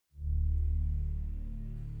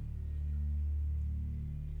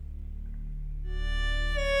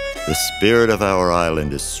The spirit of our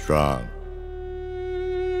island is strong.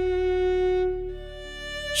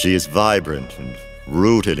 She is vibrant and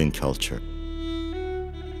rooted in culture.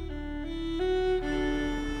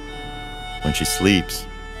 When she sleeps,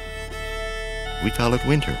 we call it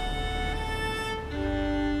winter.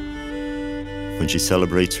 When she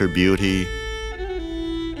celebrates her beauty,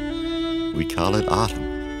 we call it autumn.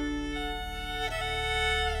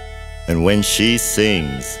 And when she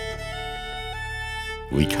sings,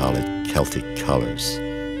 we call it Celtic Colours.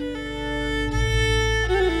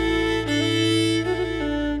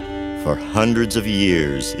 For hundreds of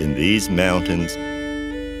years in these mountains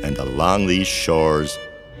and along these shores,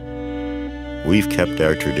 we've kept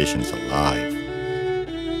our traditions alive.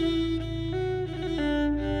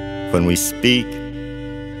 When we speak,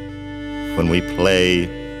 when we play,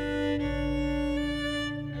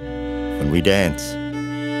 when we dance,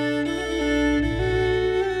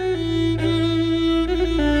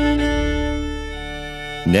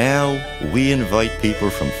 now we invite people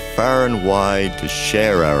from far and wide to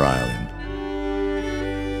share our island.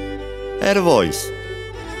 Add a voice,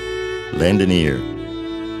 lend an ear,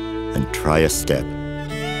 and try a step.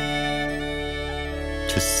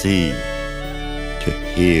 To see, to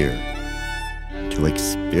hear, to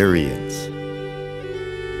experience.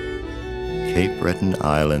 Cape Breton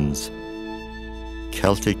Island's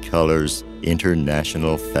Celtic Colours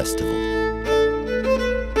International Festival.